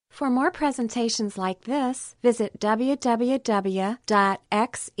For more presentations like this, visit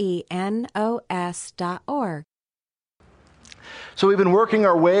www.xenos.org. So we've been working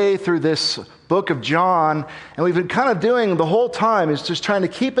our way through this book of John, and we've been kind of doing the whole time is just trying to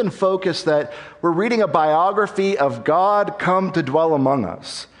keep in focus that we're reading a biography of God come to dwell among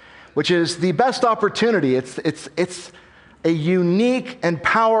us, which is the best opportunity. It's a unique and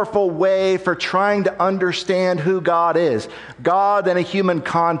powerful way for trying to understand who God is. God in a human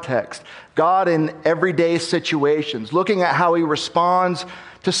context, God in everyday situations, looking at how he responds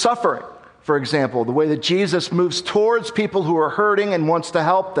to suffering. For example, the way that Jesus moves towards people who are hurting and wants to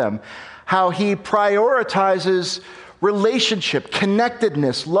help them. How he prioritizes relationship,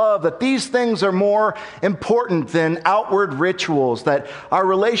 connectedness, love, that these things are more important than outward rituals, that our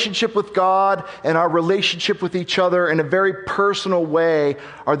relationship with God and our relationship with each other in a very personal way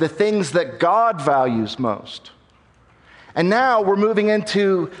are the things that God values most. And now we're moving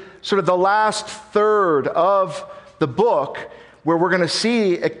into sort of the last third of the book, where we're going to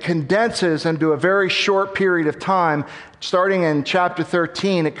see it condenses into a very short period of time. Starting in chapter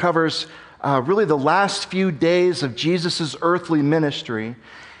 13, it covers really the last few days of Jesus' earthly ministry,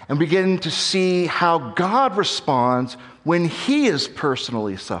 and begin to see how God responds when he is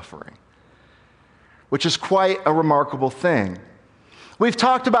personally suffering, which is quite a remarkable thing. We've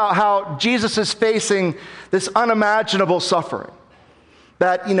talked about how Jesus is facing this unimaginable suffering.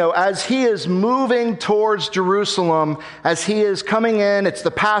 That, as he is moving towards Jerusalem, as he is coming in, it's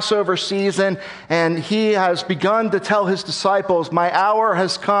the Passover season, and he has begun to tell his disciples, my hour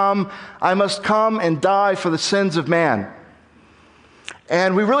has come, I must come and die for the sins of man.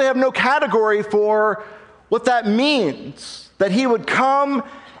 And we really have no category for what that means, that he would come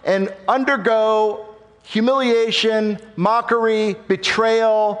and undergo humiliation, mockery,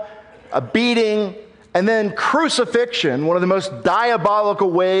 betrayal, a beating, and then crucifixion, one of the most diabolical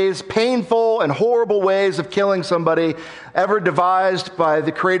ways, painful and horrible ways of killing somebody ever devised by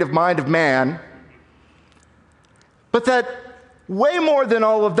the creative mind of man. But that way more than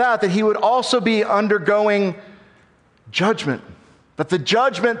all of that he would also be undergoing judgment. That the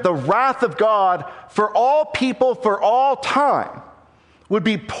judgment, the wrath of God for all people, for all time, would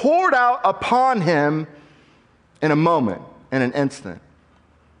be poured out upon him in a moment, in an instant.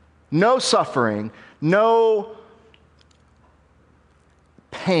 No suffering, no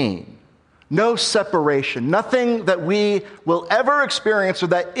pain, no separation, nothing that we will ever experience or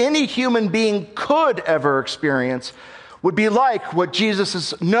that any human being could ever experience would be like what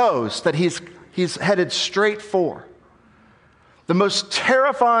Jesus knows that he's headed straight for. The most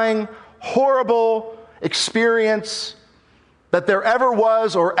terrifying, horrible experience that there ever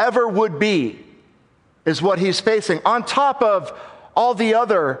was or ever would be is what he's facing, on top of all the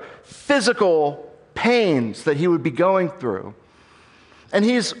other physical pains that he would be going through. And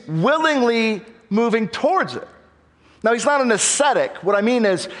he's willingly moving towards it. Now, he's not an ascetic. What I mean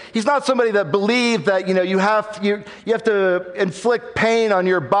is, he's not somebody that believed that, you have to inflict pain on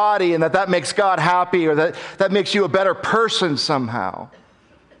your body and that makes God happy or that makes you a better person somehow.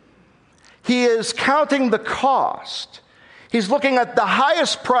 He is counting the cost. He's looking at the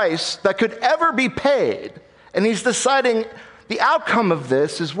highest price that could ever be paid, and he's deciding the outcome of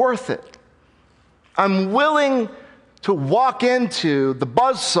this is worth it. I'm willing to walk into the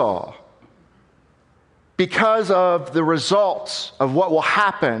buzzsaw because of the results of what will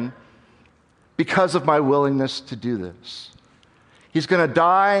happen because of my willingness to do this. He's going to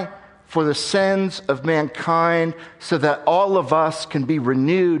die for the sins of mankind so that all of us can be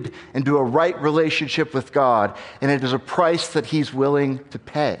renewed into a right relationship with God, and it is a price that he's willing to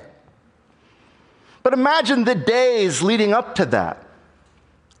pay. But imagine the days leading up to that.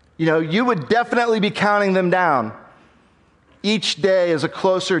 You would definitely be counting them down. Each day is a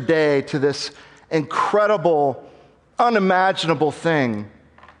closer day to this incredible, unimaginable thing.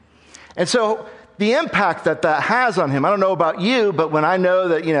 And so the impact that has on him, I don't know about you, but when I know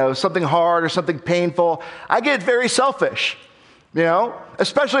that, something hard or something painful, I get very selfish,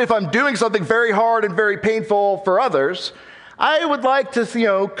 especially if I'm doing something very hard and very painful for others. I would like to,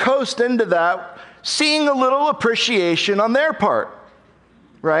 coast into that, seeing a little appreciation on their part,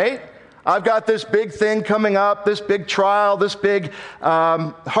 right? I've got this big thing coming up, this big trial, this big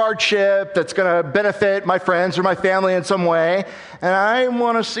hardship that's going to benefit my friends or my family in some way. And I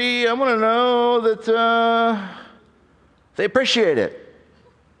want to know that they appreciate it.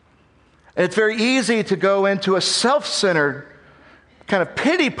 And it's very easy to go into a self-centered kind of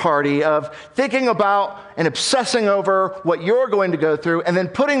pity party of thinking about and obsessing over what you're going to go through and then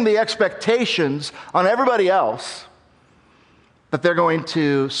putting the expectations on everybody else that they're going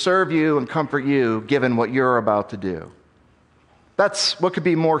to serve you and comfort you given what you're about to do. That's what could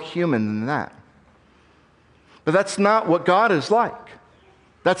be more human than that. But that's not what God is like.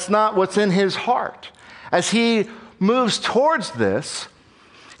 That's not what's in his heart. As he moves towards this,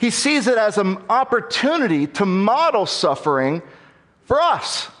 he sees it as an opportunity to model suffering for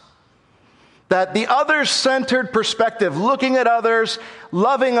us. That the others-centered perspective, looking at others,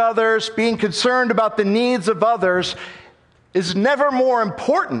 loving others, being concerned about the needs of others, is never more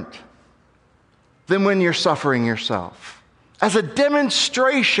important than when you're suffering yourself. As a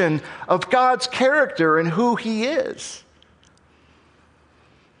demonstration of God's character and who he is.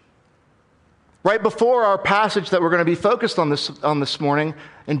 Right before our passage that we're going to be focused on this morning,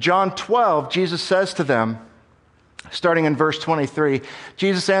 in John 12, Jesus says to them, starting in verse 23,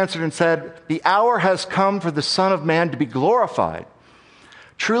 Jesus answered and said, "The hour has come for the Son of Man to be glorified.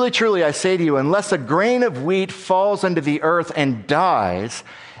 Truly, truly, I say to you, unless a grain of wheat falls into the earth and dies,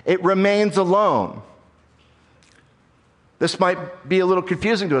 it remains alone." This might be a little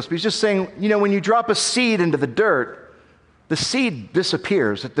confusing to us, but he's just saying, when you drop a seed into the dirt, the seed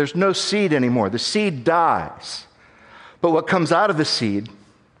disappears. There's no seed anymore. The seed dies. But what comes out of the seed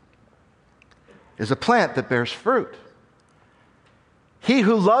is a plant that bears fruit. He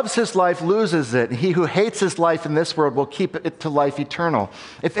who loves his life loses it. He who hates his life in this world will keep it to life eternal.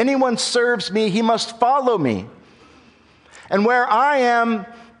 If anyone serves me, he must follow me. And where I am,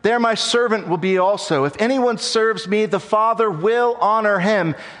 there my servant will be also. If anyone serves me, the Father will honor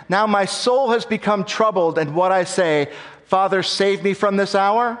him. Now my soul has become troubled, and what I say, Father, save me from this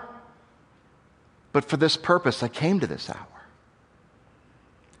hour. But for this purpose I came to this hour.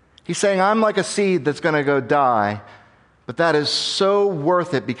 He's saying, I'm like a seed that's going to go die, but that is so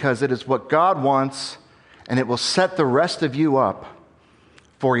worth it because it is what God wants, and it will set the rest of you up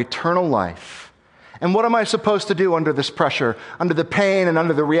for eternal life. And what am I supposed to do under this pressure, under the pain and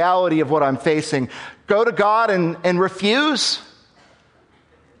under the reality of what I'm facing? Go to God and refuse?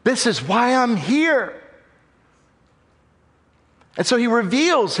 This is why I'm here. And so he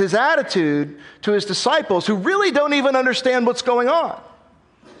reveals his attitude to his disciples who really don't even understand what's going on.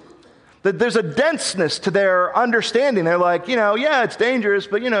 That there's a denseness to their understanding. They're like, yeah, it's dangerous,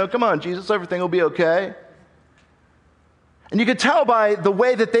 but come on, Jesus, everything will be okay. And you can tell by the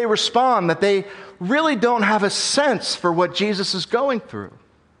way that they respond that they really don't have a sense for what Jesus is going through.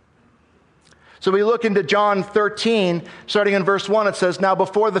 So we look into John 13, starting in verse 1, it says, "Now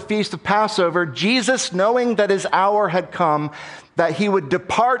before the feast of Passover, Jesus, knowing that his hour had come, that he would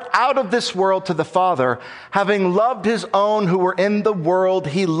depart out of this world to the Father, having loved his own who were in the world,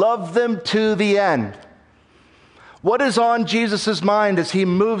 he loved them to the end." What is on Jesus' mind as he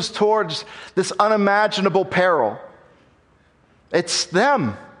moves towards this unimaginable peril? It's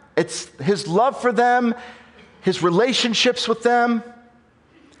them. It's his love for them, his relationships with them.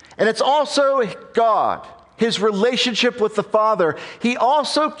 And it's also God, his relationship with the Father. He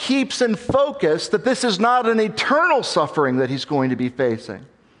also keeps in focus that this is not an eternal suffering that he's going to be facing.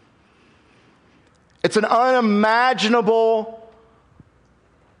 It's an unimaginable,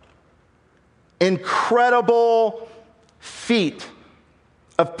 incredible feat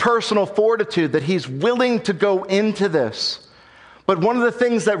of personal fortitude that he's willing to go into this. But one of the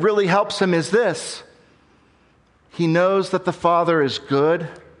things that really helps him is this. He knows that the Father is good,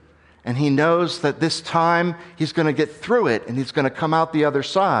 and he knows that this time he's going to get through it, and he's going to come out the other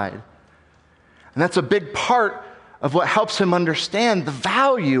side. And that's a big part of what helps him understand the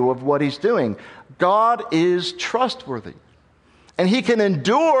value of what he's doing. God is trustworthy. And he can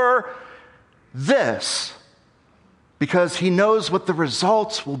endure this because he knows what the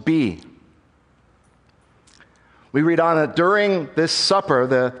results will be. We read on it during this supper,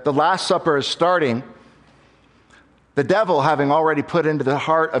 the Last Supper is starting. The devil having already put into the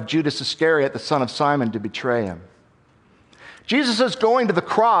heart of Judas Iscariot, the son of Simon, to betray him. Jesus is going to the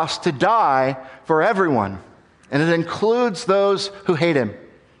cross to die for everyone, and it includes those who hate him.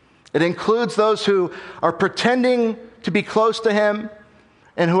 It includes those who are pretending to be close to him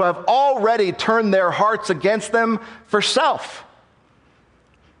and who have already turned their hearts against them for self.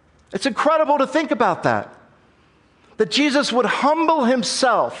 It's incredible to think about that Jesus would humble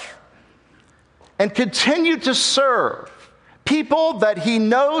himself and continue to serve people that he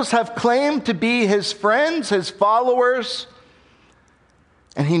knows have claimed to be his friends, his followers,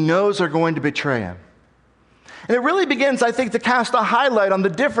 and he knows are going to betray him. And it really begins, I think, to cast a highlight on the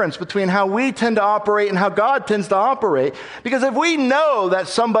difference between how we tend to operate and how God tends to operate. Because if we know that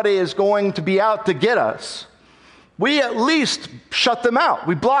somebody is going to be out to get us, we at least shut them out.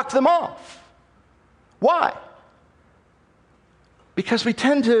 We block them off. Why? Because we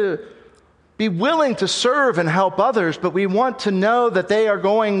tend to be willing to serve and help others, but we want to know that they are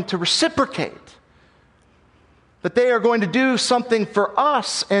going to reciprocate. that they are going to do something for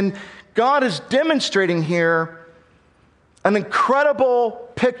us. And God is demonstrating here an incredible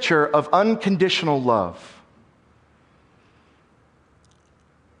picture of unconditional love.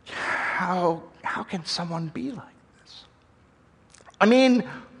 How can someone be like this? I mean,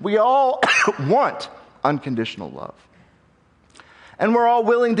 we all want unconditional love. And we're all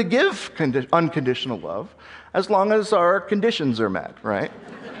willing to give unconditional love as long as our conditions are met, right?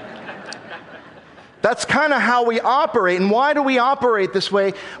 That's kind of how we operate. And why do we operate this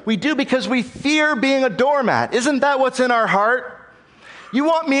way? We do because we fear being a doormat. Isn't that what's in our heart? You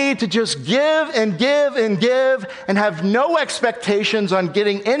want me to just give and give and give and have no expectations on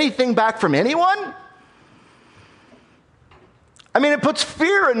getting anything back from anyone? I mean, it puts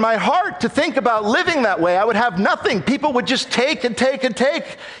fear in my heart to think about living that way. I would have nothing. People would just take and take and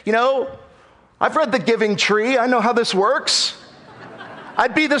take. You know, I've read The Giving Tree. I know how this works.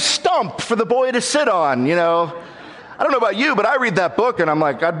 I'd be the stump for the boy to sit on, you know. I don't know about you, but I read that book and I'm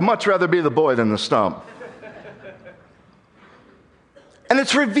like, I'd much rather be the boy than the stump. And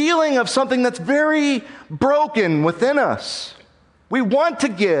it's revealing of something that's very broken within us. We want to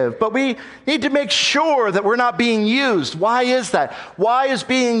give, but we need to make sure that we're not being used. Why is that? Why is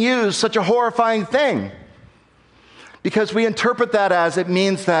being used such a horrifying thing? Because we interpret that as it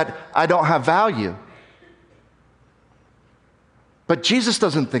means that I don't have value. But Jesus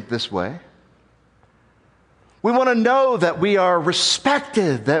doesn't think this way. We want to know that we are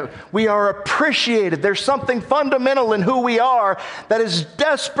respected, that we are appreciated. There's something fundamental in who we are that is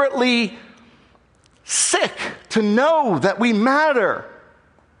desperately sick to know that we matter.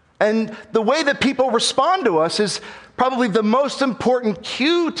 And the way that people respond to us is probably the most important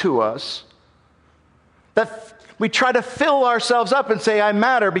cue to us, that we try to fill ourselves up and say, I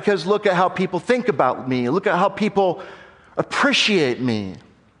matter because look at how people think about me. Look at how people appreciate me.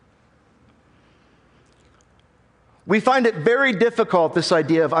 We find it very difficult, this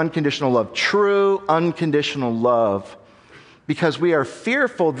idea of unconditional love, true unconditional love, because we are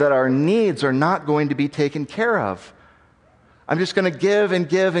fearful that our needs are not going to be taken care of. I'm just going to give and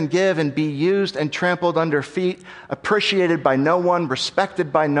give and give and be used and trampled under feet, appreciated by no one,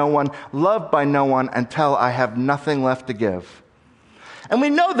 respected by no one, loved by no one until I have nothing left to give. And we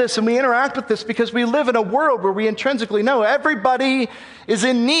know this and we interact with this because we live in a world where we intrinsically know everybody is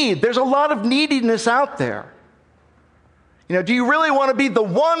in need. There's a lot of neediness out there. You know, do you really want to be the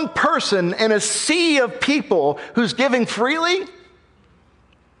one person in a sea of people who's giving freely?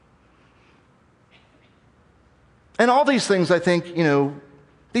 And all these things, I think, you know,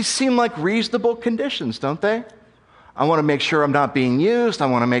 these seem like reasonable conditions, don't they? I want to make sure I'm not being used. I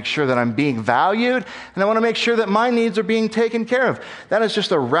want to make sure that I'm being valued. And I want to make sure that my needs are being taken care of. That is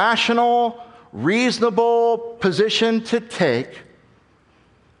just a rational, reasonable position to take,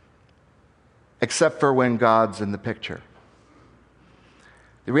 except for when God's in the picture.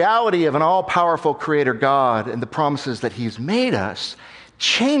 The reality of an all-powerful creator God and the promises that he's made us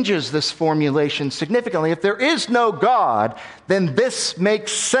changes this formulation significantly. If there is no God, then this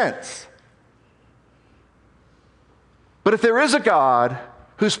makes sense. But if there is a God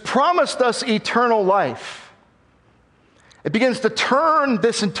who's promised us eternal life, it begins to turn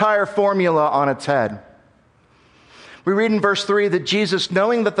this entire formula on its head. We read in verse 3 that Jesus,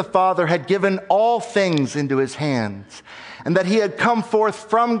 knowing that the Father had given all things into his hands, and that he had come forth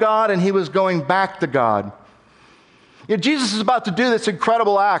from God and he was going back to God. You know, Jesus is about to do this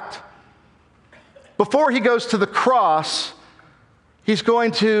incredible act. Before he goes to the cross, he's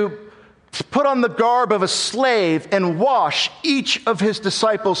going to put on the garb of a slave and wash each of his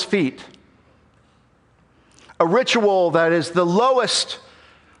disciples' feet. A ritual that is the lowest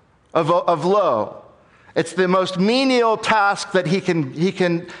of low. It's the most menial task that he can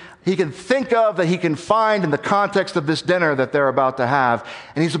think of, that he can find in the context of this dinner that they're about to have.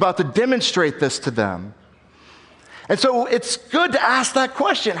 And he's about to demonstrate this to them. And so it's good to ask that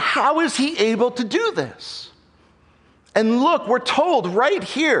question. How is he able to do this? And look, we're told right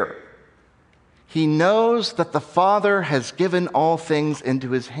here, he knows that the Father has given all things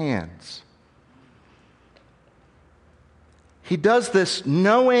into his hands. He does this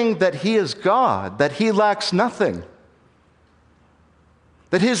knowing that he is God, that he lacks nothing,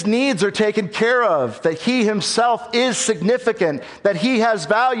 that his needs are taken care of, that he himself is significant, that he has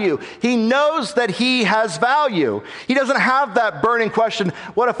value. He knows that he has value. He doesn't have that burning question,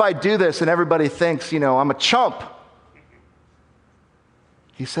 what if I do this and everybody thinks, I'm a chump?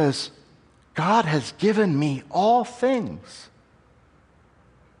 He says, God has given me all things.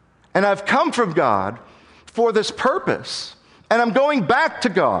 And I've come from God for this purpose. And I'm going back to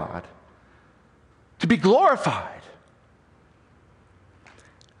God to be glorified.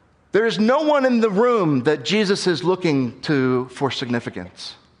 There is no one in the room that Jesus is looking to for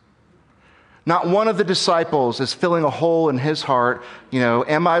significance. Not one of the disciples is filling a hole in his heart.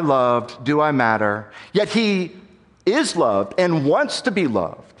 Am I loved? Do I matter? Yet he is loved and wants to be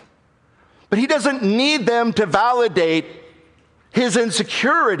loved. But he doesn't need them to validate his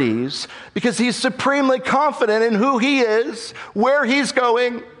insecurities because he's supremely confident in who he is, where he's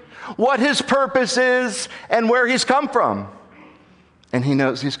going, what his purpose is, and where he's come from. And he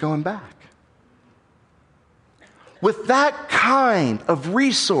knows he's going back. With that kind of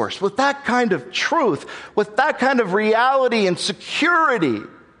resource, with that kind of truth, with that kind of reality and security,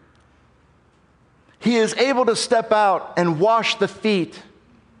 he is able to step out and wash the feet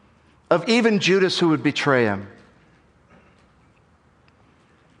of even Judas who would betray him.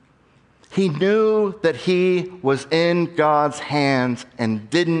 He knew that he was in God's hands and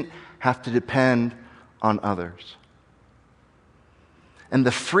didn't have to depend on others. And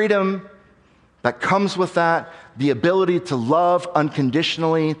the freedom that comes with that, the ability to love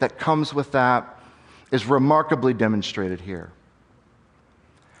unconditionally that comes with that, is remarkably demonstrated here.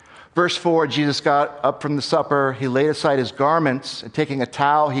 Verse 4, Jesus got up from the supper. He laid aside his garments, and taking a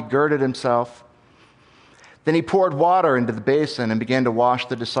towel, he girded himself. Then he poured water into the basin and began to wash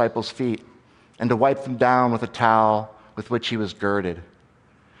the disciples' feet and to wipe them down with a towel with which he was girded.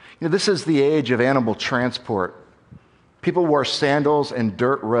 This is the age of animal transport. People wore sandals and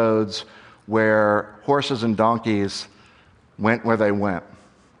dirt roads where horses and donkeys went where they went.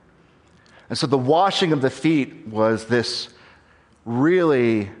 And so the washing of the feet was this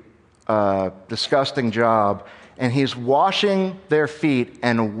really disgusting job. And he's washing their feet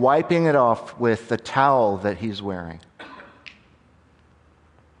and wiping it off with the towel that he's wearing.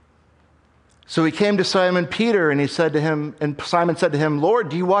 So he came to Simon Peter and Simon said to him, "Lord,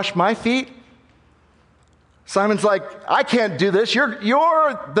 do you wash my feet?" Simon's like, "I can't do this.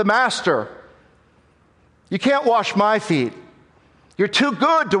 You're the master. You can't wash my feet. You're too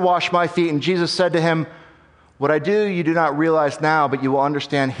good to wash my feet." And Jesus said to him, "What I do you do not realize now, but you will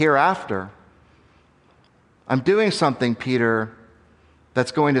understand hereafter. I'm doing something, Peter,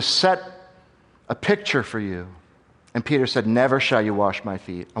 that's going to set a picture for you." And Peter said, "Never shall you wash my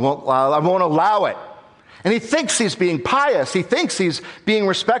feet. I won't allow it." And he thinks he's being pious. He thinks he's being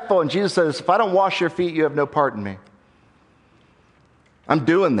respectful. And Jesus says, "If I don't wash your feet, you have no part in me. I'm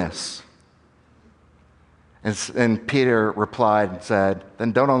doing this." And Peter replied and said,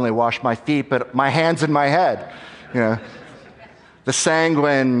 "Then don't only wash my feet, but my hands and my head." The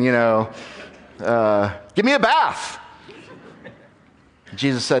sanguine, give me a bath.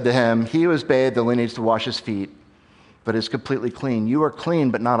 Jesus said to him, "He who is bathed only needs to wash his feet, but is completely clean. You are clean,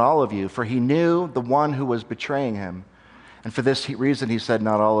 but not all of you." For he knew the one who was betraying him. And for this reason he said,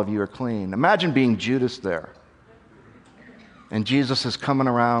 "Not all of you are clean." Imagine being Judas there. And Jesus is coming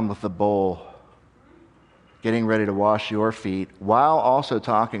around with the bowl, getting ready to wash your feet, while also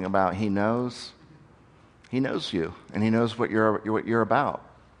talking about he knows you, and he knows what you're about.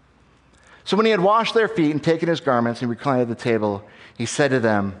 So when he had washed their feet and taken his garments and reclined at the table, he said to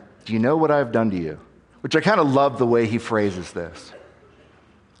them, "Do you know what I have done to you?" Which I kind of love the way he phrases this.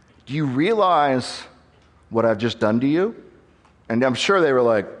 "Do you realize what I've just done to you?" And I'm sure they were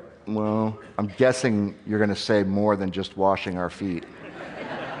like, "Well, I'm guessing you're going to say more than just washing our feet."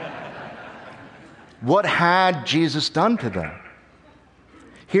 What had Jesus done to them?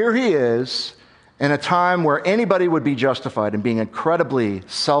 Here he is in a time where anybody would be justified in being incredibly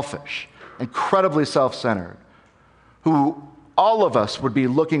selfish, incredibly self-centered, who all of us would be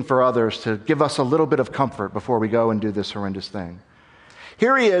looking for others to give us a little bit of comfort before we go and do this horrendous thing.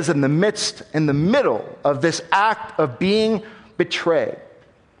 Here he is in the middle of this act of being betrayed.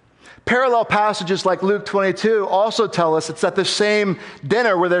 Parallel passages like Luke 22 also tell us it's at the same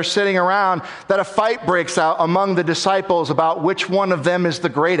dinner where they're sitting around that a fight breaks out among the disciples about which one of them is the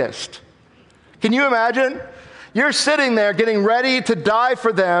greatest. Can you imagine? You're sitting there getting ready to die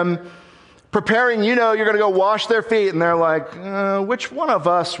for them, preparing, you're going to go wash their feet, and they're like, which one of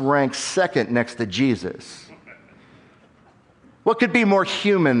us ranks second next to Jesus? What could be more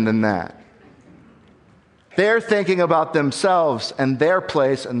human than that? They're thinking about themselves and their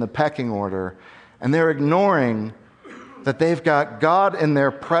place in the pecking order, and they're ignoring that they've got God in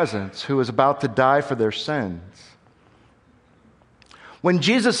their presence who is about to die for their sins. When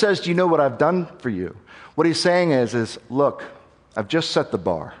Jesus says, "Do you know what I've done for you?" what he's saying is, look, I've just set the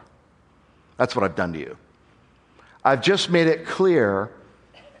bar. That's what I've done to you. I've just made it clear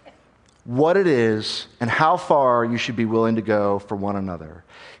what it is and how far you should be willing to go for one another.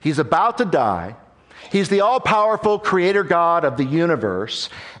 He's about to die. He's the all-powerful creator God of the universe,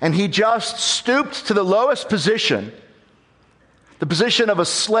 and he just stooped to the lowest position the position of a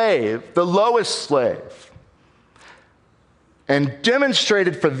slave, the lowest slave, and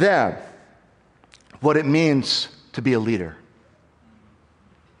demonstrated for them what it means to be a leader.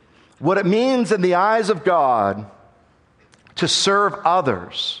 What it means in the eyes of God to serve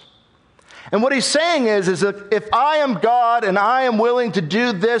others. And what he's saying is that if I am God and I am willing to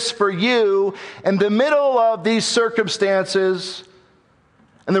do this for you in the middle of these circumstances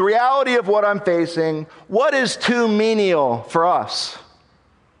and the reality of what I'm facing, what is too menial for us?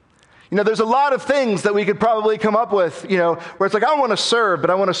 There's a lot of things that we could probably come up with, where it's like, I want to serve, but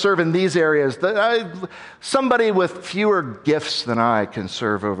I want to serve in these areas. Somebody with fewer gifts than I can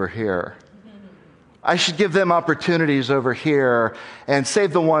serve over here. I should give them opportunities over here and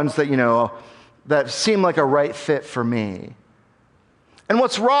save the ones that, that seem like a right fit for me. And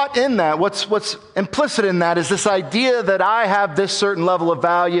what's wrought in that, what's implicit in that is this idea that I have this certain level of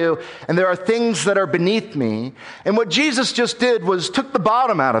value and there are things that are beneath me. And what Jesus just did was took the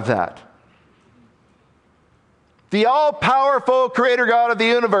bottom out of that. The all-powerful creator God of the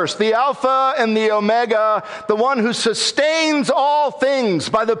universe, the Alpha and the Omega, the one who sustains all things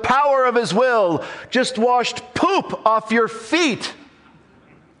by the power of his will, just washed poop off your feet.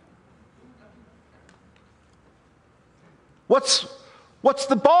 What's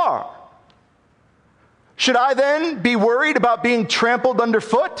the bar? Should I then be worried about being trampled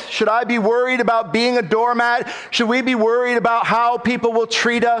underfoot? Should I be worried about being a doormat? Should we be worried about how people will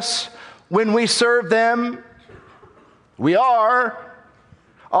treat us when we serve them? We are.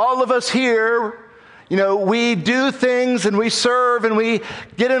 All of us here, we do things and we serve and we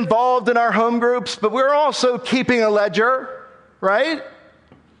get involved in our home groups, but we're also keeping a ledger, right?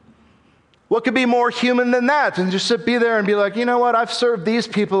 What could be more human than that? And just be there and be like, you know what? I've served these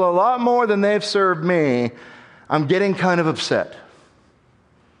people a lot more than they've served me. I'm getting kind of upset.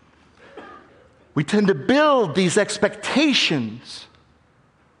 We tend to build these expectations.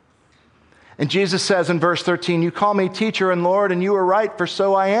 And Jesus says in verse 13, you call me teacher and Lord, and you are right, for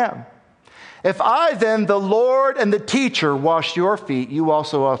so I am. If I then, the Lord and the teacher, wash your feet, you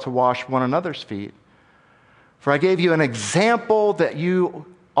also ought to wash one another's feet. For I gave you an example that you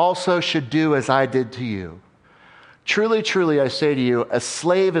also should do as I did to you. Truly, truly, I say to you, a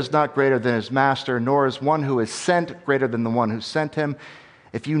slave is not greater than his master, nor is one who is sent greater than the one who sent him.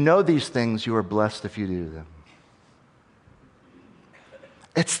 If you know these things, you are blessed if you do them.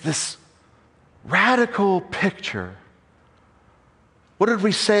 It's this radical picture. What did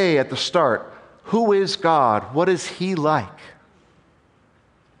we say at the start? Who is God? What is he like?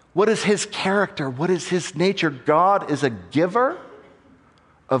 What is his character? What is his nature? God is a giver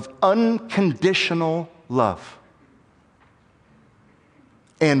of unconditional love.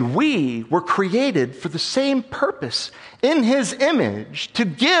 And we were created for the same purpose, in his image, to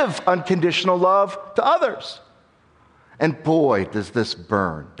give unconditional love to others. And boy, does this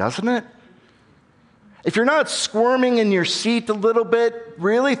burn, doesn't it? If you're not squirming in your seat a little bit,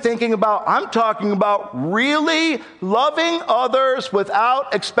 really thinking about, I'm talking about really loving others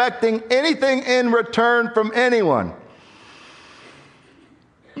without expecting anything in return from anyone.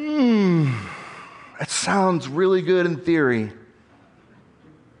 That sounds really good in theory.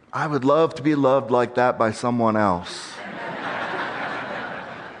 I would love to be loved like that by someone else.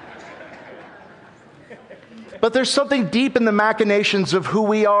 But there's something deep in the machinations of who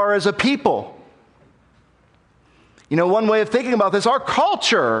we are as a people. One way of thinking about this, our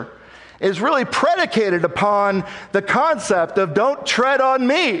culture is really predicated upon the concept of don't tread on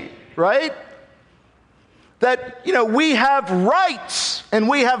me, right? That, we have rights and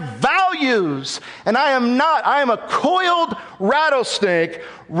we have values, and I am a coiled rattlesnake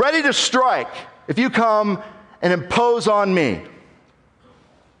ready to strike if you come and impose on me.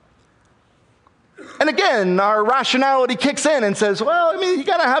 And again, our rationality kicks in and says, well, you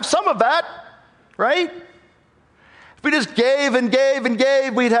got to have some of that, right? If we just gave and gave and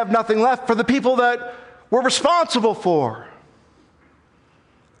gave, we'd have nothing left for the people that we're responsible for.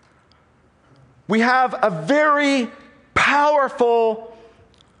 We have a very powerful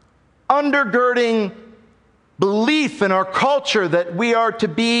undergirding belief in our culture that we are to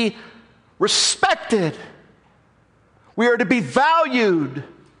be respected. We are to be valued.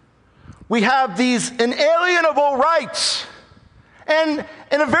 We have these inalienable rights. And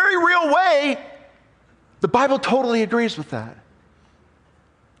in a very real way, the Bible totally agrees with that.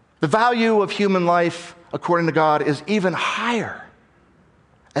 The value of human life, according to God, is even higher.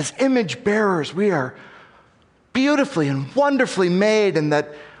 As image bearers, we are beautifully and wonderfully made, and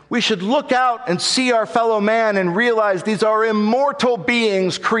that we should look out and see our fellow man and realize these are immortal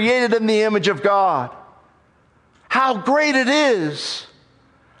beings created in the image of God. How great it is.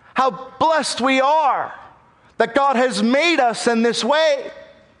 How blessed we are that God has made us in this way.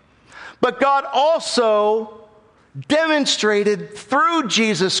 But God also demonstrated through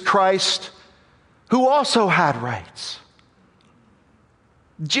Jesus Christ, who also had rights.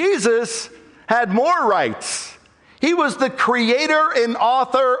 Jesus had more rights. He was the creator and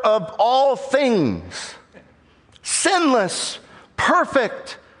author of all things. Sinless,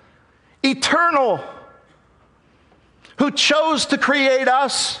 perfect, eternal, who chose to create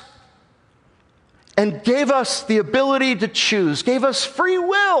us and gave us the ability to choose, gave us free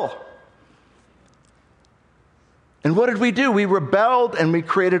will. And what did we do? We rebelled and we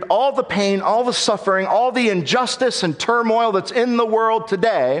created all the pain, all the suffering, all the injustice and turmoil that's in the world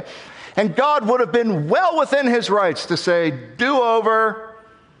today. And God would have been well within his rights to say, do over.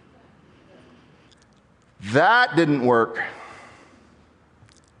 That didn't work.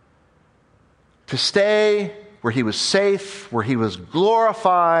 To stay where he was safe, where he was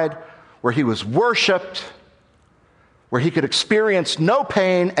glorified, where he was worshiped, where he could experience no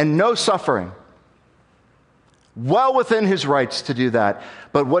pain and no suffering. Well within his rights to do that.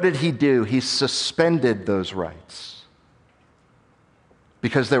 But what did he do? He suspended those rights.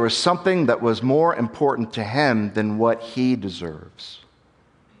 Because there was something that was more important to him than what he deserves.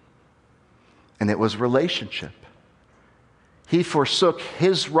 And it was relationship. He forsook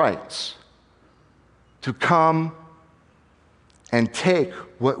his rights to come and take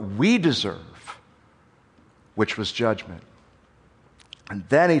what we deserve, which was judgment. And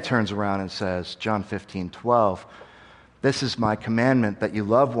then he turns around and says, John 15:12, this is my commandment, that you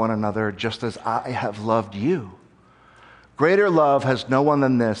love one another just as I have loved you. Greater love has no one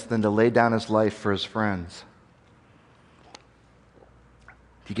than this, than to lay down his life for his friends.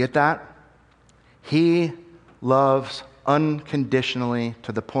 Do you get that? He loves unconditionally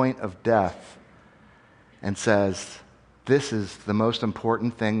to the point of death and says, this is the most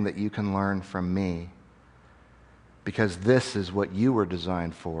important thing that you can learn from me, because this is what you were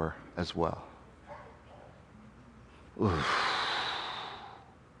designed for as well. Oof.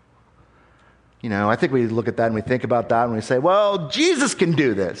 You know, I think we look at that and we think about that and we say, well, Jesus can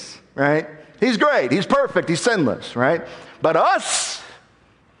do this, right? He's great, he's perfect, he's sinless, right? But us,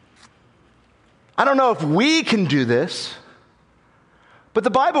 I don't know if we can do this. But the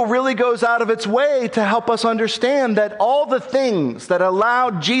Bible really goes out of its way to help us understand that all the things that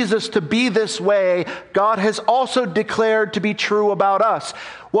allowed Jesus to be this way, God has also declared to be true about us.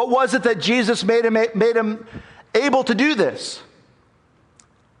 What was it that Jesus made him able to do this?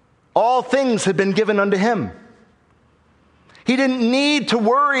 All things had been given unto him. He didn't need to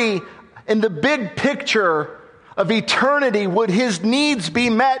worry in the big picture of eternity. Would his needs be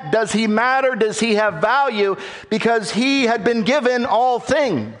met? Does he matter? Does he have value? Because he had been given all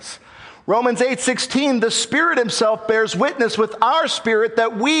things. Romans 8:16, the Spirit himself bears witness with our spirit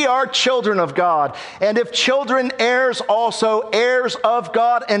that we are children of God. And if children, heirs also, heirs of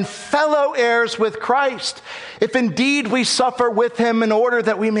God and fellow heirs with Christ. If indeed we suffer with him in order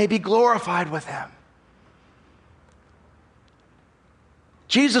that we may be glorified with him.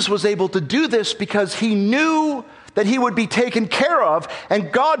 Jesus was able to do this because he knew that he would be taken care of,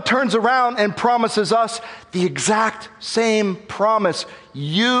 and God turns around and promises us the exact same promise.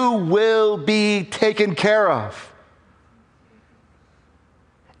 You will be taken care of.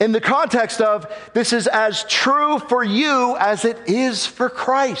 In the context of, this is as true for you as it is for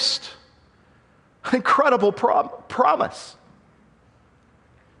Christ. An incredible promise.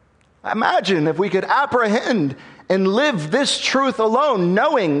 Imagine if we could apprehend and live this truth alone,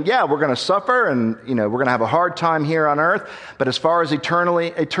 knowing, yeah, we're going to suffer and, we're going to have a hard time here on earth. But as far as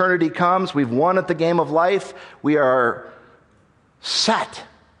eternity comes, we've won at the game of life. We are set.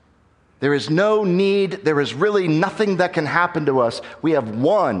 There is no need. There is really nothing that can happen to us. We have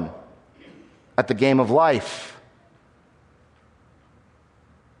won at the game of life.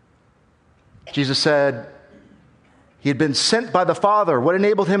 Jesus said, he had been sent by the Father. What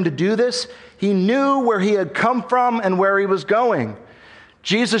enabled him to do this? He knew where he had come from and where he was going.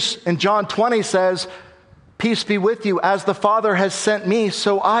 Jesus in John 20 says, peace be with you. As the Father has sent me,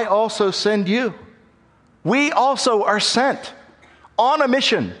 so I also send you. We also are sent on a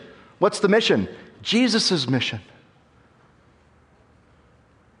mission. What's the mission? Jesus' mission.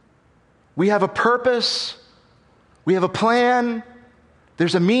 We have a purpose. We have a plan.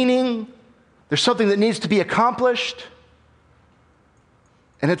 There's a meaning. There's something that needs to be accomplished.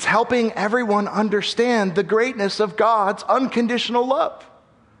 And it's helping everyone understand the greatness of God's unconditional love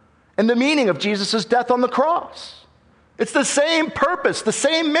and the meaning of Jesus' death on the cross. It's the same purpose, the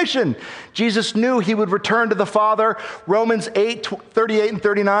same mission. Jesus knew he would return to the Father. Romans 8:38 and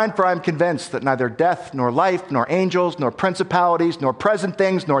 39, for I am convinced that neither death, nor life, nor angels, nor principalities, nor present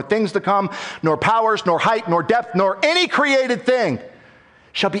things, nor things to come, nor powers, nor height, nor depth, nor any created thing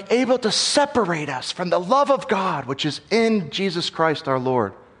shall be able to separate us from the love of God, which is in Jesus Christ our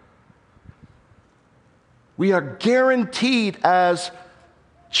Lord. We are guaranteed as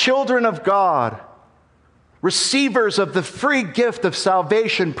children of God, receivers of the free gift of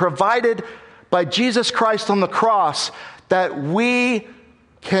salvation provided by Jesus Christ on the cross, that we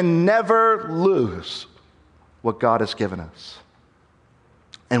can never lose what God has given us.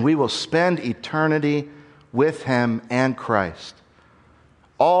 And we will spend eternity with him and Christ,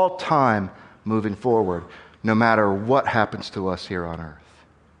 all time moving forward, no matter what happens to us here on earth.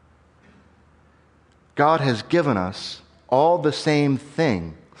 God has given us all the same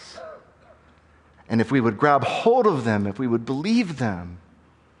things. And if we would grab hold of them, if we would believe them,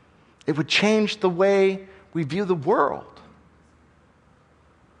 it would change the way we view the world.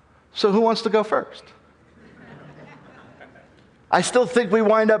 So who wants to go first? I still think we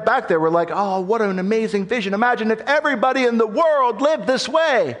wind up back there. We're like, oh, what an amazing vision. Imagine if everybody in the world lived this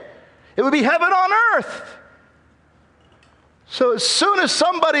way. It would be heaven on earth. So as soon as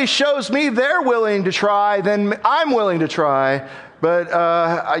somebody shows me they're willing to try, then I'm willing to try. But,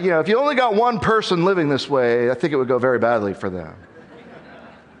 if you only got one person living this way, I think it would go very badly for them.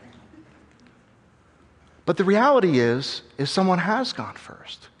 But the reality is someone has gone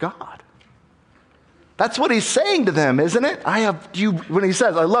first. God. That's what he's saying to them, isn't it? When he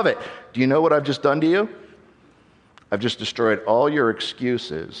says, I love it. Do you know what I've just done to you? I've just destroyed all your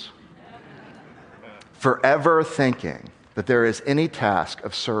excuses for ever thinking that there is any task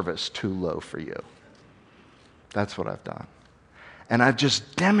of service too low for you. That's what I've done. And I've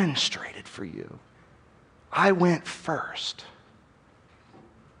just demonstrated for you. I went first.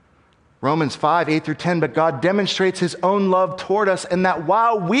 Romans 5:8-10, but God demonstrates his own love toward us in that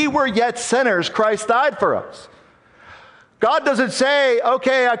while we were yet sinners, Christ died for us. God doesn't say,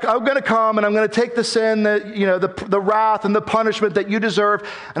 okay, I'm going to come and I'm going to take the sin, the wrath and the punishment that you deserve,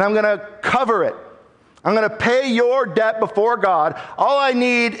 and I'm going to cover it. I'm going to pay your debt before God. All I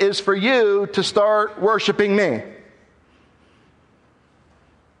need is for you to start worshiping me.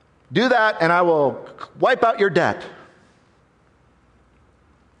 Do that and I will wipe out your debt.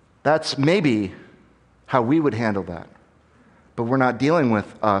 That's maybe how we would handle that. But we're not dealing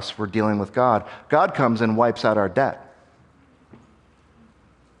with us, we're dealing with God. God comes and wipes out our debt.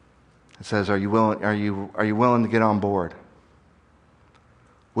 It says, are you willing to get on board?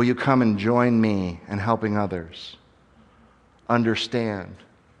 Will you come and join me in helping others understand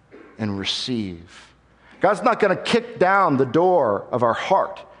and receive? God's not going to kick down the door of our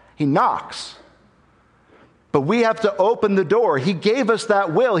heart. He knocks. But we have to open the door. He gave us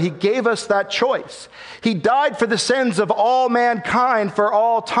that will. He gave us that choice. He died for the sins of all mankind for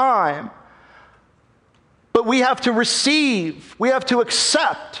all time. But we have to receive. We have to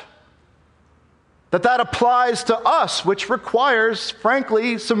accept that applies to us, which requires,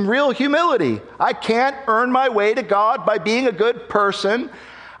 frankly, some real humility. I can't earn my way to God by being a good person.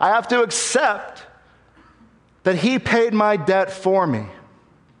 I have to accept that he paid my debt for me.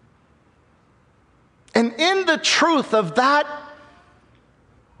 And in the truth of that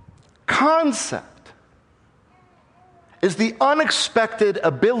concept is the unexpected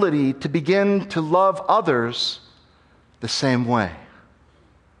ability to begin to love others the same way.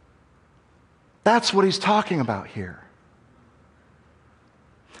 That's what he's talking about here.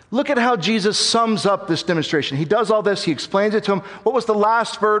 Look at how Jesus sums up this demonstration. He does all this. He explains it to him. What was the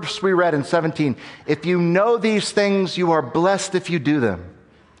last verse we read in 17? If you know these things, you are blessed if you do them.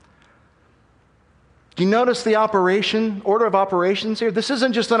 Do you notice the order of operations here? This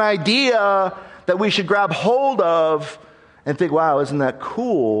isn't just an idea that we should grab hold of and think, wow, isn't that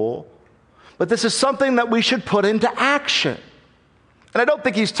cool? But this is something that we should put into action. And I don't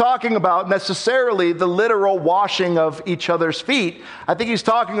think he's talking about necessarily the literal washing of each other's feet. I think he's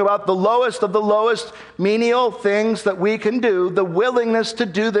talking about the lowest of the lowest menial things that we can do, the willingness to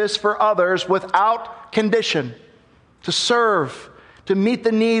do this for others without condition, to serve, to meet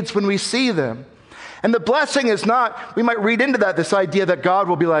the needs when we see them. And the blessing is not, we might read into that, this idea that God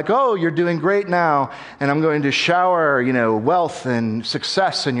will be like, oh, you're doing great now, and I'm going to shower, wealth and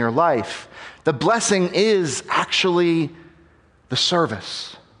success in your life. The blessing is actually the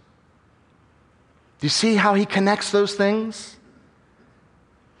service. Do you see how he connects those things?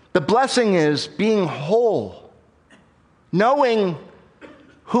 The blessing is being whole, knowing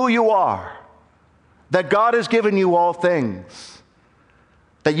who you are, that God has given you all things,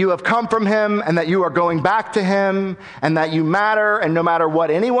 that you have come from him and that you are going back to him and that you matter, and no matter what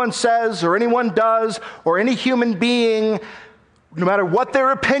anyone says or anyone does or any human being, no matter what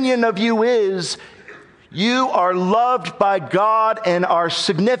their opinion of you is, you are loved by God and are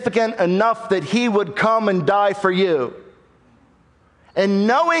significant enough that he would come and die for you. And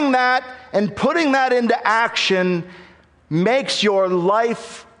knowing that and putting that into action makes your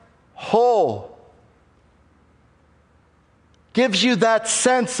life whole. Gives you that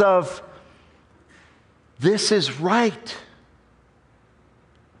sense of, this is right.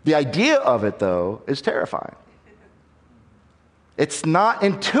 The idea of it, though, is terrifying. It's not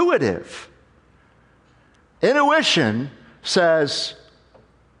intuitive. Intuition says,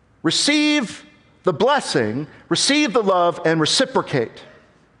 receive the blessing, receive the love, and reciprocate.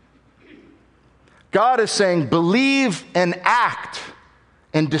 God is saying, believe and act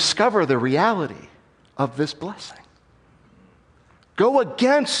and discover the reality of this blessing. Go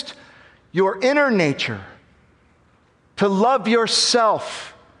against your inner nature to love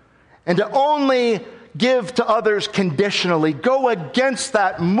yourself and to only give to others conditionally. Go against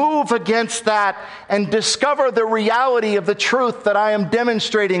that, move against that, and discover the reality of the truth that I am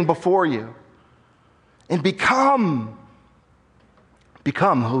demonstrating before you. And become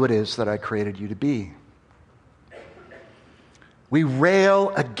who it is that I created you to be. We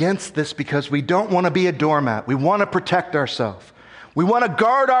rail against this because we don't want to be a doormat. We want to protect ourselves. We want to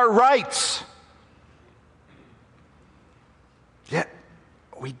guard our rights. Yet,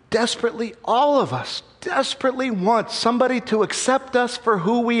 we desperately, all of us, desperately want somebody to accept us for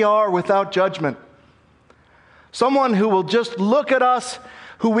who we are without judgment. Someone who will just look at us,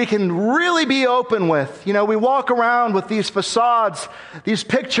 who we can really be open with. You know, we walk around with these facades, these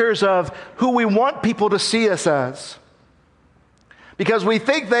pictures of who we want people to see us as. Because we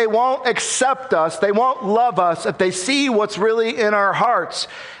think they won't accept us, they won't love us if they see what's really in our hearts.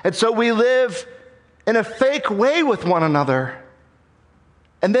 And so we live in a fake way with one another.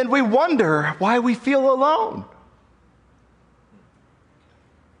 And then we wonder why we feel alone.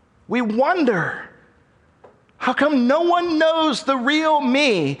 We wonder, how come no one knows the real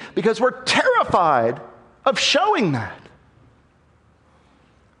me? Because we're terrified of showing that.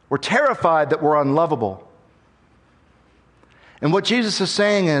 We're terrified that we're unlovable. And what Jesus is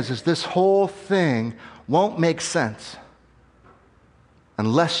saying is this whole thing won't make sense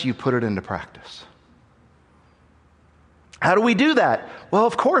unless you put it into practice. How do we do that? Well,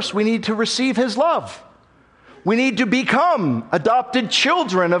 of course, we need to receive his love. We need to become adopted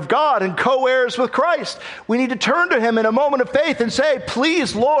children of God and co-heirs with Christ. We need to turn to him in a moment of faith and say,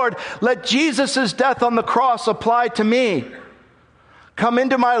 please, Lord, let Jesus' death on the cross apply to me. Come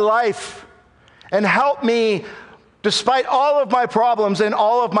into my life and help me, despite all of my problems and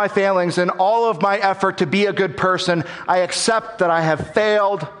all of my failings and all of my effort to be a good person. I accept that I have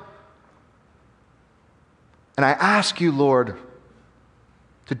failed. And I ask you, Lord,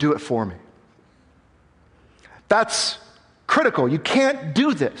 to do it for me. That's critical. You can't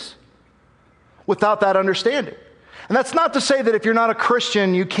do this without that understanding. And that's not to say that if you're not a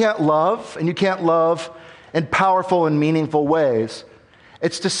Christian, you can't love, and you can't love in powerful and meaningful ways.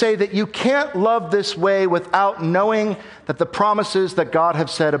 It's to say that you can't love this way without knowing that the promises that God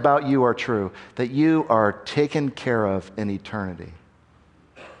has said about you are true, that you are taken care of in eternity.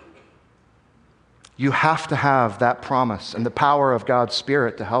 You have to have that promise and the power of God's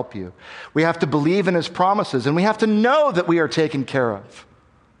Spirit to help you. We have to believe in his promises, and we have to know that we are taken care of.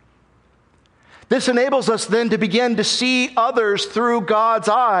 This enables us then to begin to see others through God's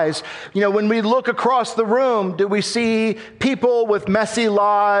eyes. You know, when we look across the room, do we see people with messy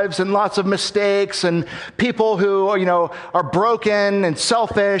lives and lots of mistakes and people who, you know, are broken and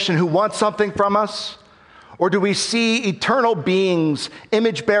selfish and who want something from us? Or do we see eternal beings,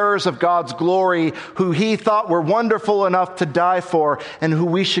 image bearers of God's glory, who he thought were wonderful enough to die for and who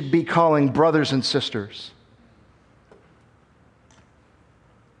we should be calling brothers and sisters?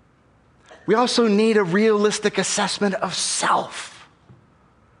 We also need a realistic assessment of self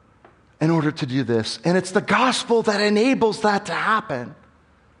in order to do this. And it's the gospel that enables that to happen.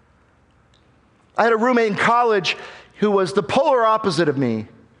 I had a roommate in college who was the polar opposite of me.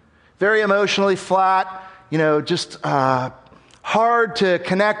 Very emotionally flat, you know, just hard to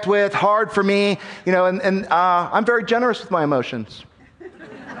connect with, hard for me, you know, and I'm very generous with my emotions.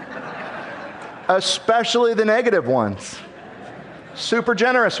 Especially the negative ones. Super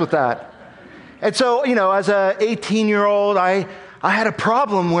generous with that. And so, you know, as a 18-year-old, I had a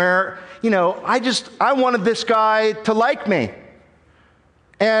problem where, you know, I wanted this guy to like me.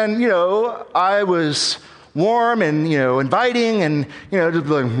 And, you know, I was warm and, you know, inviting and, you know,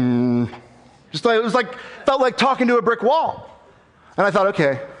 just like, it was like, felt like talking to a brick wall. And I thought,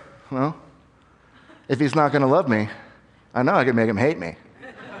 okay, well, if he's not going to love me, I know I can make him hate me.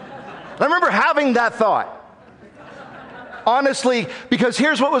 I remember having that thought. Honestly, because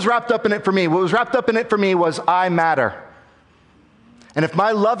here's what was wrapped up in it for me. What was wrapped up in it for me was I matter. And if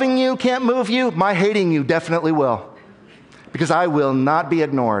my loving you can't move you, my hating you definitely will. Because I will not be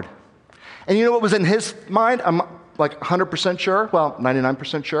ignored. And you know what was in his mind? I'm like 100% sure, well,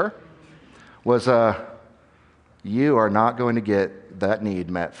 99% sure, was you are not going to get that need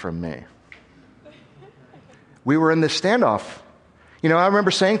met from me. We were in this standoff. You know, I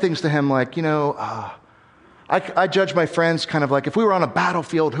remember saying things to him like, I judge my friends kind of like, if we were on a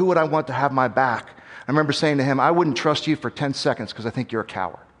battlefield, who would I want to have my back? I remember saying to him, I wouldn't trust you for 10 seconds because I think you're a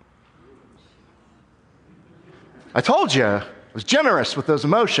coward. I told you, I was generous with those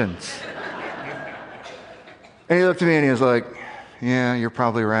emotions. And he looked at me and he was like, yeah, you're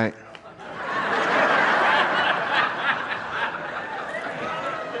probably right.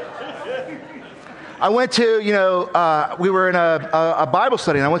 I went to, we were in a Bible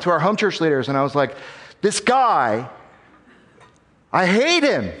study, and I went to our home church leaders, and I was like, this guy, I hate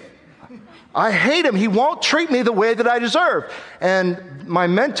him. I hate him. He won't treat me the way that I deserve. And my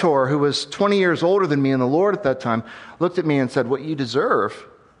mentor, who was 20 years older than me in the Lord at that time, looked at me and said, what you deserve,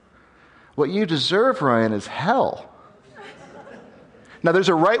 Ryan, is hell. Now, there's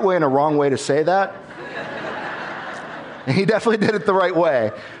a right way and a wrong way to say that. And he definitely did it the right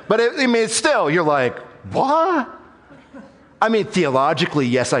way. But it's still, you're like, what? I mean, theologically,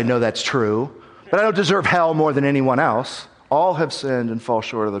 yes, I know that's true. But I don't deserve hell more than anyone else. All have sinned and fall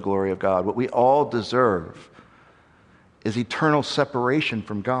short of the glory of God. What we all deserve is eternal separation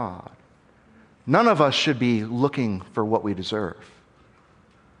from God. None of us should be looking for what we deserve.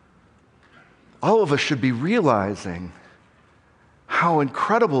 All of us should be realizing how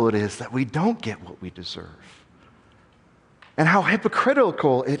incredible it is that we don't get what we deserve. And how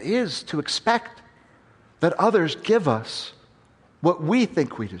hypocritical it is to expect that others give us what we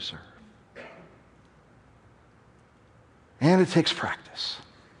think we deserve. And it takes practice.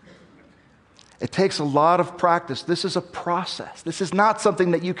 It takes a lot of practice. This is a process. This is not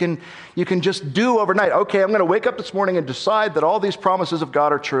something that you can just do overnight. Okay, I'm going to wake up this morning and decide that all these promises of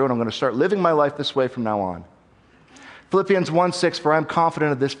God are true, and I'm going to start living my life this way from now on. Philippians 1:6, for I am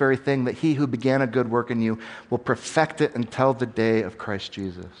confident of this very thing, that he who began a good work in you will perfect it until the day of Christ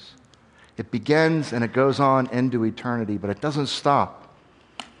Jesus. It begins and it goes on into eternity, but it doesn't stop.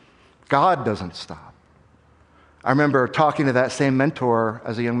 God doesn't stop. I remember talking to that same mentor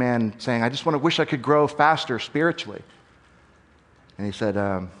as a young man saying, I just wish I could grow faster spiritually. And he said,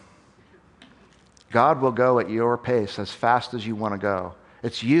 God will go at your pace as fast as you want to go.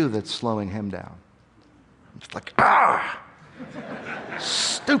 It's you that's slowing him down. It's like,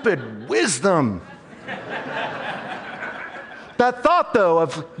 stupid wisdom. That thought, though,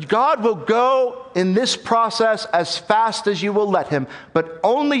 of God will go in this process as fast as you will let him, but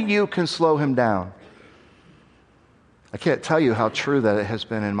only you can slow him down. I can't tell you how true that it has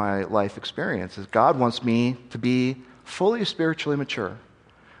been in my life experience. Is God wants me to be fully spiritually mature.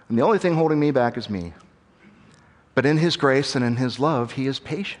 And the only thing holding me back is me. But in his grace and in his love, he is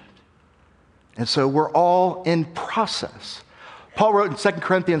patient. And so we're all in process. Paul wrote in 2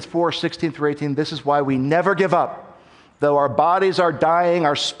 Corinthians 4:16-18, this is why we never give up. Though our bodies are dying,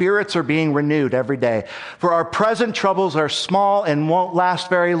 our spirits are being renewed every day. For our present troubles are small and won't last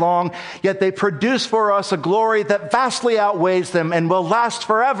very long, yet they produce for us a glory that vastly outweighs them and will last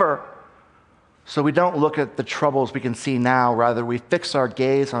forever. So we don't look at the troubles we can see now, rather we fix our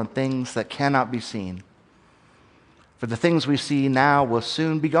gaze on things that cannot be seen. For the things we see now will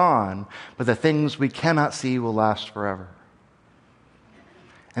soon be gone, but the things we cannot see will last forever.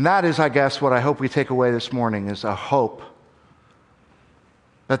 And that is, I guess, what I hope we take away this morning, is a hope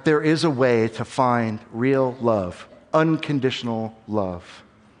that there is a way to find real love, unconditional love.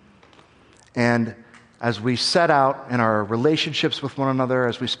 And as we set out in our relationships with one another,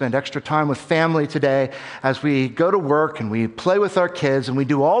 as we spend extra time with family today, as we go to work and we play with our kids and we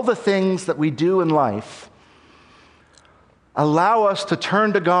do all the things that we do in life, allow us to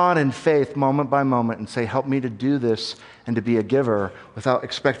turn to God in faith moment by moment and say, help me to do this and to be a giver without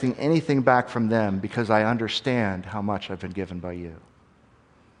expecting anything back from them, because I understand how much I've been given by you.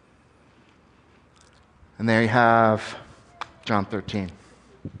 And there you have John 13.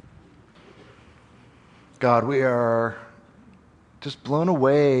 God, we are just blown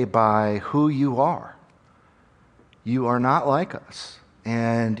away by who you are. You are not like us,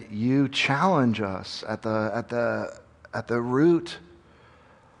 and you challenge us at the root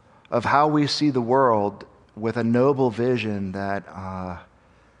of how we see the world, with a noble vision that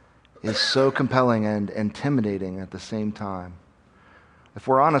is so compelling and intimidating at the same time. If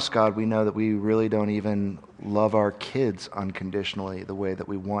we're honest, God, we know that we really don't even love our kids unconditionally the way that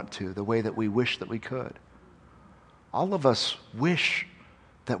we want to, the way that we wish that we could. All of us wish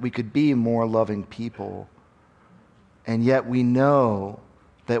that we could be more loving people, and yet we know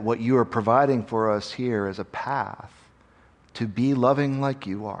that what you are providing for us here is a path to be loving like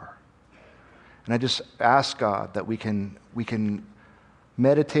you are. And I just ask, God, that we can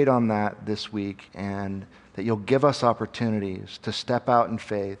meditate on that this week, and that you'll give us opportunities to step out in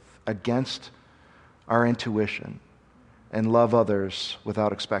faith against our intuition and love others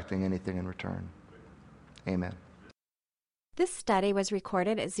without expecting anything in return. Amen. This study was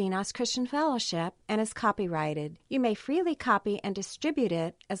recorded at Xenos Christian Fellowship and is copyrighted. You may freely copy and distribute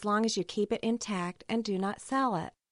it as long as you keep it intact and do not sell it.